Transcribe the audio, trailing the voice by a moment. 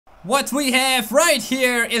what we have right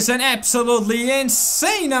here is an absolutely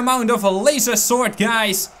insane amount of a laser sword,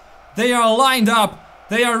 guys. They are lined up,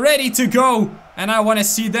 they are ready to go, and I want to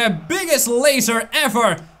see the biggest laser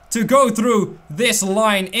ever to go through this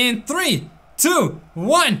line in 3, 2,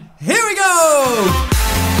 1, here we go!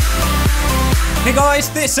 Hey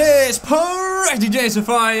guys, this is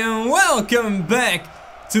ProjectJamesify and welcome back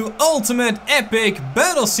to Ultimate Epic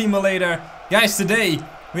Battle Simulator. Guys, today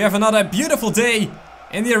we have another beautiful day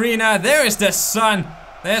in the arena. There is the sun,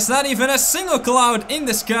 there's not even a single cloud in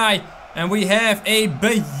the sky, and we have a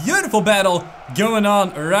beautiful battle going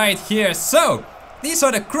on right here. So, these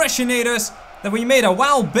are the Crushionators that we made a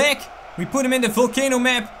while back. We put them in the volcano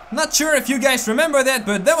map. Not sure if you guys remember that,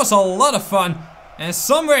 but that was a lot of fun. And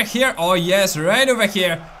somewhere here, oh yes, right over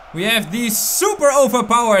here, we have these super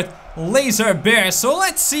overpowered laser bears. So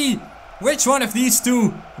let's see which one of these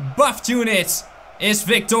two buffed units is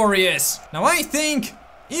victorious. Now I think,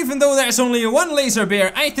 even though there's only one laser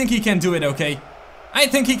bear, I think he can do it, okay? I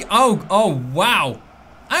think he, oh wow.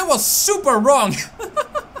 I was super wrong.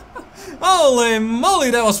 Holy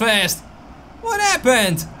moly, that was fast. What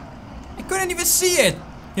happened? I couldn't even see it.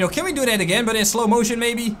 You know, can we do that again, but in slow motion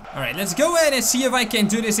maybe? Alright, let's go ahead and see if I can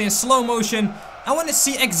do this in slow motion. I want to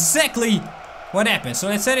see exactly what happens. So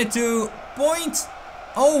let's set it to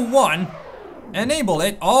 0.01. Enable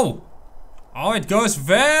it. Oh, it goes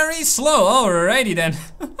very slow. Alrighty then.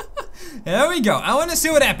 There we go. I want to see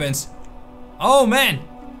what happens. Oh man.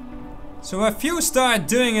 So a few start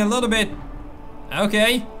doing a little bit.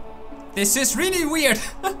 Okay. This is really weird.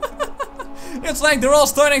 It's like they're all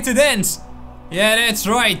starting to dance. Yeah, that's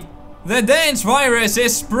right. The dance virus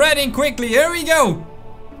is spreading quickly. Here we go.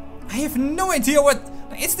 I have no idea what...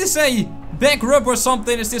 Is this a back rub or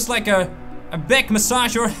something? Is this like a back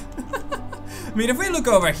massage or... I mean, if we look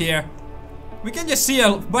over here, we can just see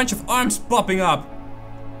a bunch of arms popping up.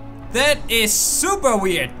 That is super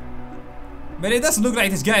weird. But it doesn't look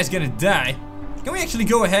like this guy is gonna die. Can we actually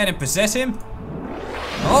go ahead and possess him?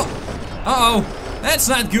 Oh, uh-oh. That's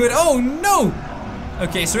not good. Oh no.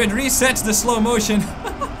 Okay, so it resets the slow motion.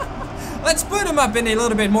 Let's put him up in a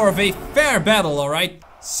little bit more of a fair battle, alright?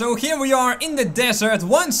 So here we are in the desert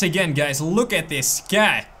once again, guys. Look at this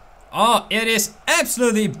sky. Oh, it is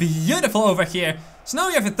absolutely beautiful over here. So now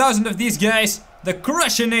we have 1,000 of these guys, the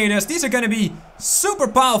Crushionators. These are gonna be super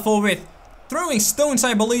powerful with throwing stones,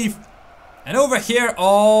 I believe. And over here,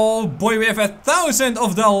 oh boy, we have 1,000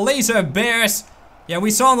 of the laser bears. Yeah,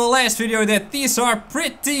 we saw in the last video that these are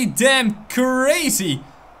pretty damn crazy.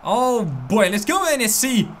 Oh boy, let's go in and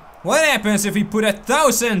see what happens if we put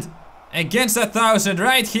 1,000 against 1,000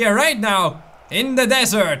 right here, right now, in the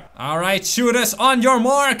desert. Alright, shooters, on your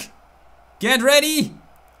mark. Get ready,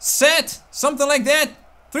 set, something like that.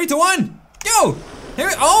 3, 2, 1, go! Here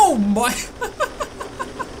we, oh my.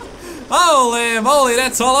 Holy moly,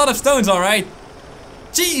 that's a lot of stones, alright.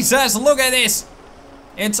 Jesus, look at this.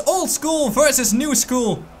 It's old school versus new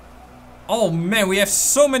school. Oh man, we have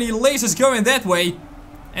so many lasers going that way.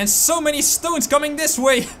 And so many stones coming this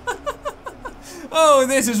way. Oh,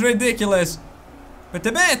 this is ridiculous. But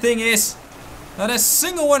the bad thing is, not a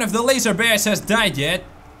single one of the laser bears has died yet.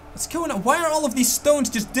 What's going on? Why are all of these stones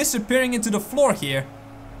just disappearing into the floor here?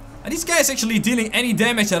 Are these guys actually dealing any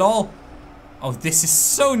damage at all? Oh, this is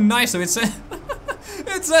so nice though. It's a,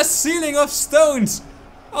 it's a ceiling of stones.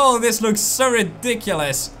 Oh, this looks so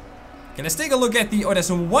ridiculous. Okay, let's take a look at the... Oh, there's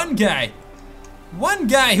one guy. One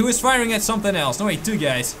guy who is firing at something else. No, wait, two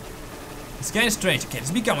guys. It's kind of strange. Okay,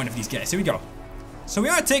 let's become one of these guys. Here we go. So we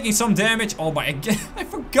are taking some damage. Oh my god, I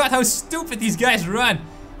forgot how stupid these guys run.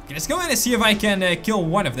 Okay, let's go in and see if I can kill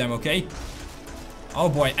one of them, okay? Oh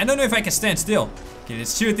boy, I don't know if I can stand still. Okay,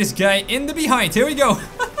 let's shoot this guy in the behind. Here we go.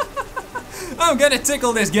 I'm gonna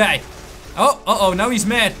tickle this guy. Oh, uh-oh, now he's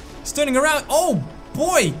mad. He's turning around. Oh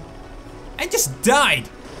boy, I just died.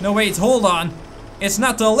 No wait, hold on. It's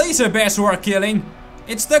not the laser bears who are killing.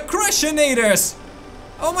 It's the Crushionators.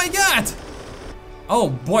 Oh my god. Oh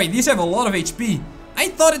boy, these have a lot of HP. I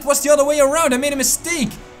thought it was the other way around. I made a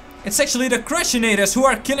mistake. It's actually the Crushionators who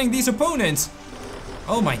are killing these opponents.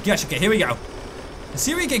 Oh my gosh, okay, here we go. Let's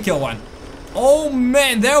see if we can kill one. Oh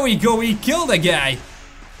man, there we go. We killed a guy.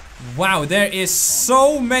 Wow, there is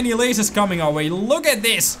so many lasers coming our way. Look at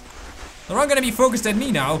this. They're all gonna be focused at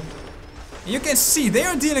me now. You can see they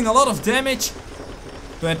are dealing a lot of damage.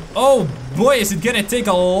 But oh boy, is it gonna take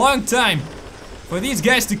a long time for these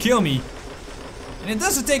guys to kill me. And it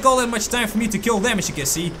doesn't take all that much time for me to kill them, as you can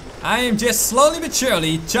see. I am just slowly but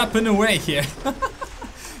surely chopping away here.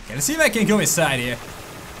 Okay, let's see if I can go inside here.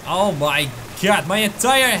 Oh my god, my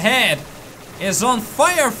entire head is on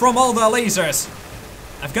fire from all the lasers.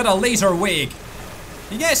 I've got a laser wig.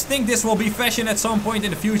 You guys think this will be fashion at some point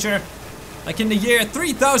in the future? Like in the year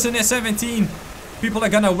 3017, people are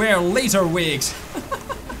gonna wear laser wigs.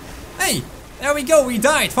 Hey, there we go, we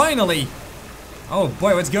died, finally. Oh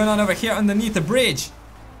boy, what's going on over here underneath the bridge?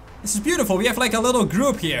 This is beautiful, we have like a little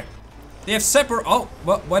group here. They have separate... Oh,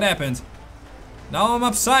 what happened? Now I'm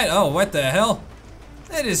upside... Oh, what the hell?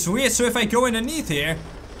 That is weird, so if I go underneath here...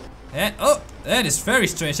 Oh, that is very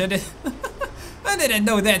strange. I didn't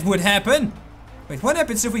know that would happen. Wait, what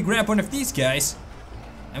happens if we grab one of these guys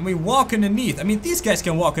and we walk underneath? I mean, these guys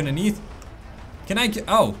can walk underneath. Can I...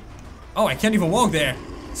 Oh, I can't even walk there.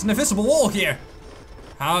 It's an invisible wall here.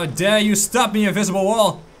 How dare you stop me, invisible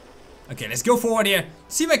wall? Okay, let's go forward here.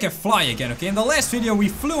 See if I can fly again, okay? In the last video we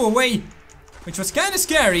flew away, which was kind of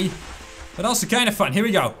scary, but also kind of fun. Here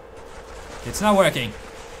we go. It's not working.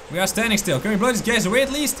 We are standing still. Can we blow these guys away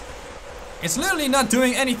at least? It's literally not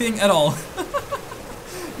doing anything at all.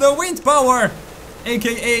 The wind power,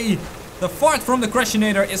 aka the fart from the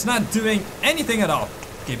Crushinator, is not doing anything at all.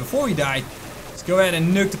 Okay, before we die, let's go ahead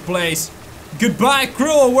and nuke the place. Goodbye,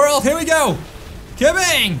 cruel world. Here we go.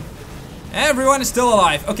 Kabang! Everyone is still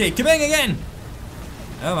alive. Okay, kabang again.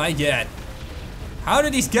 Oh my god. How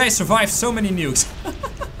did these guys survive so many nukes?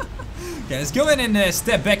 Okay, let's go ahead and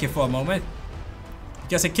step back here for a moment.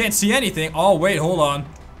 Because I can't see anything. Oh, wait, hold on.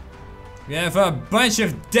 We have a bunch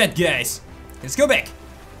of dead guys. Let's go back.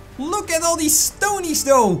 Look at all these stonies,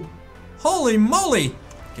 though. Holy moly.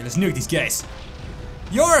 Okay, let's nuke these guys.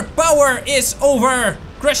 Your power is over,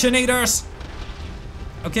 Crushinators.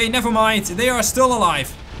 Okay, never mind. They are still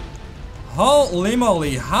alive. Holy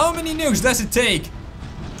moly. How many nukes does it take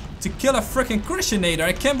to kill a freaking Crushinator?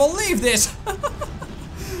 I can't believe this.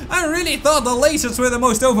 I really thought the lasers were the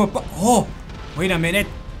most overpowered. Oh, wait a minute.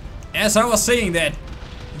 As I was saying that,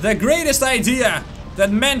 the greatest idea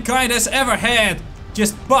that mankind has ever had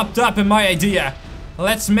just popped up in my idea.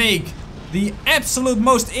 Let's make the absolute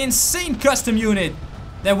most insane custom unit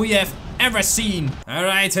that we have ever seen.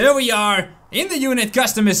 Alright, here we are in the unit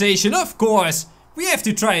customization, of course. We have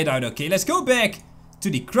to try it out, okay? Let's go back to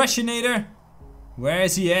the Crushinator. Where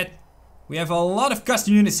is he at? We have a lot of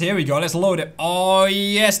custom units. Here we go, let's load it. Oh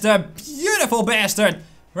yes, the beautiful bastard.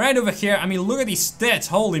 Right over here. I mean, look at these stats,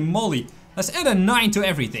 holy moly. Let's add a 9 to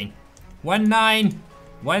everything. 1 9,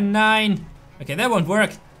 1 9. Okay, that won't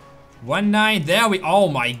work. 1 9, there we... Oh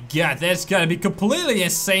my god, that's gonna be completely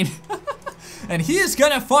insane. And he is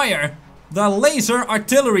gonna fire the laser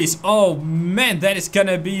artilleries. Oh man, that is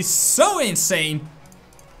gonna be so insane.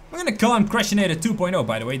 We're gonna call him Crushinator 2.0,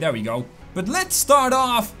 by the way, there we go. But let's start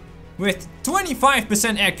off with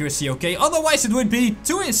 25% accuracy, okay? Otherwise it would be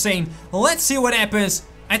too insane. Let's see what happens.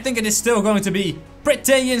 I think it is still going to be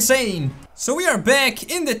pretty insane. So we are back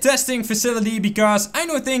in the testing facility because I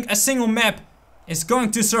don't think a single map is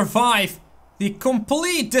going to survive the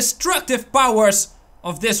complete destructive powers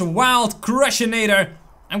of this wild Crushinator.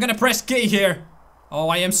 I'm gonna press K here. Oh,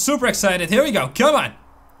 I am super excited. Here we go. Come on.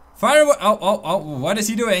 Fire. Oh, what is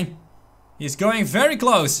he doing? He's going very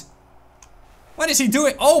close. What is he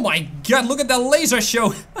doing? Oh my god, look at that laser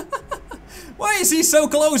show. Why is he so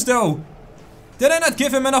close though? Did I not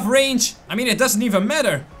give him enough range? I mean, it doesn't even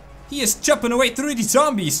matter. He is chopping away through the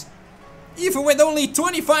zombies. Even with only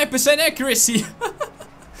 25% accuracy.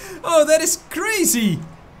 Oh, that is crazy.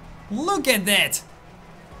 Look at that.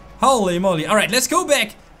 Holy moly. Alright, let's go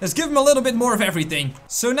back. Let's give him a little bit more of everything.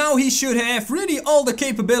 So now he should have really all the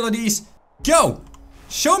capabilities. Go.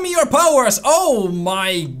 Show me your powers. Oh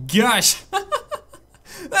my gosh.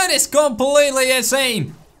 That is completely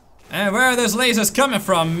insane. And where are those lasers coming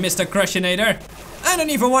from, Mr. Crushinator? I don't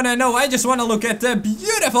even want to know. I just want to look at the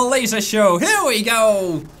beautiful laser show. Here we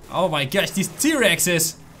go. Oh my gosh, these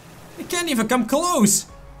T-Rexes. They can't even come close.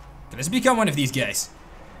 Okay, let's become one of these guys.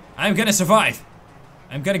 I'm gonna survive.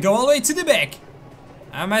 I'm gonna go all the way to the back.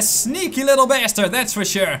 I'm a sneaky little bastard, that's for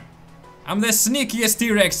sure. I'm the sneakiest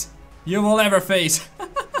T-Rex you will ever face.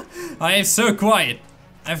 I am so quiet.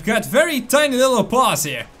 I've got very tiny little paws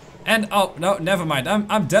here. And oh no, never mind.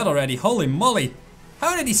 I'm dead already. Holy moly.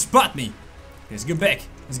 How did he spot me? Let's go back.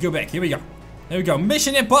 Let's go back. Here we go. Here we go.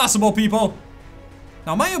 Mission impossible, people.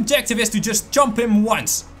 Now my objective is to just jump him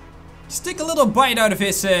once. Stick a little bite out of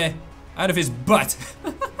his butt.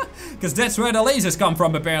 Because that's where the lasers come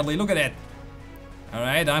from, apparently. Look at that.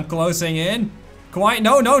 Alright, I'm closing in. Quiet.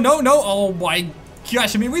 No, no, no, no. Oh my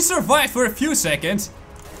gosh. I mean, we survived for a few seconds.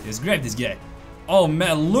 Just grab this guy. Oh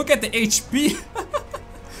man, look at the HP.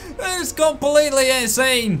 That is completely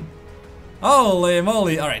insane. Holy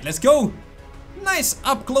moly. Alright, let's go. Nice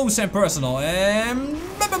up close and personal. And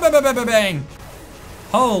bang.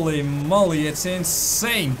 Holy moly, it's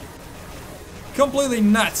insane. completely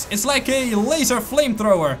nuts. It's like a laser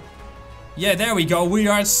flamethrower. Yeah, there we go. We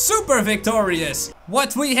are super victorious.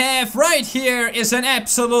 What we have right here is an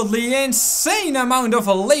absolutely insane amount of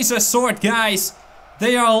a laser sword, guys.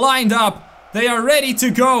 They are lined up. They are ready to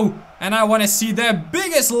go. And I want to see the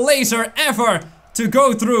biggest laser ever to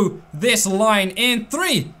go through this line in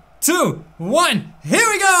 3, 2, 1. Here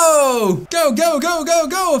we go! Go, go, go, go,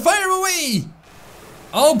 go! Fire away!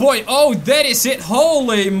 Oh boy, oh, that is it.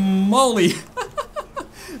 Holy moly.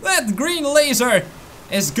 That green laser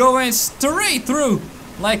is going straight through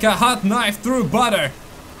like a hot knife through butter.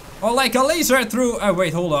 Or like a laser through... Oh,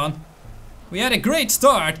 wait, hold on. We had a great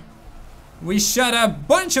start. We shot a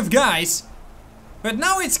bunch of guys. But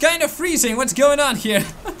now it's kind of freezing. What's going on here?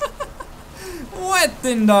 What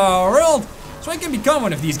in the world? So I can become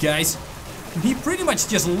one of these guys. He pretty much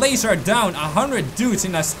just lasered down 100 dudes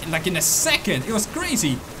in a second. It was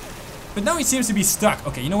crazy. But now he seems to be stuck.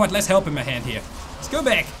 Okay, you know what? Let's help him a hand here. Let's go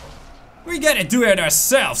back. We gotta do it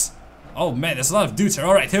ourselves. Oh man, there's a lot of dudes here.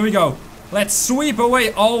 Alright, here we go. Let's sweep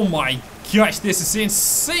away. Oh my gosh, this is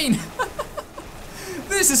insane.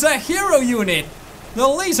 This is a hero unit. The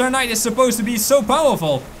laser knight is supposed to be so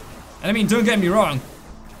powerful. And I mean, don't get me wrong.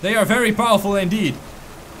 They are very powerful indeed.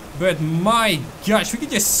 But my gosh, we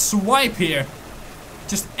can just swipe here.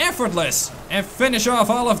 Just effortless. And finish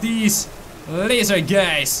off all of these laser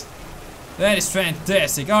guys. That is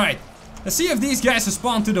fantastic. Alright. Let's see if these guys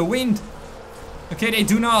respond to the wind. Okay, they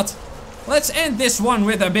do not. Let's end this one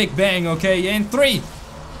with a big bang, okay? In 3,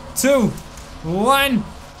 2, 1.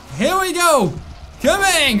 Here we go.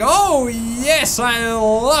 Kabang! Oh yes, I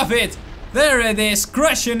love it. There it is.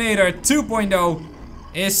 Crushinator 2.0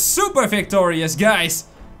 is super victorious, guys.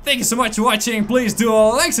 Thank you so much for watching. Please do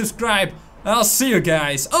like, subscribe. I'll see you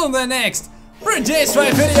guys on the next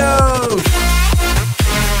ProjectJamesify video.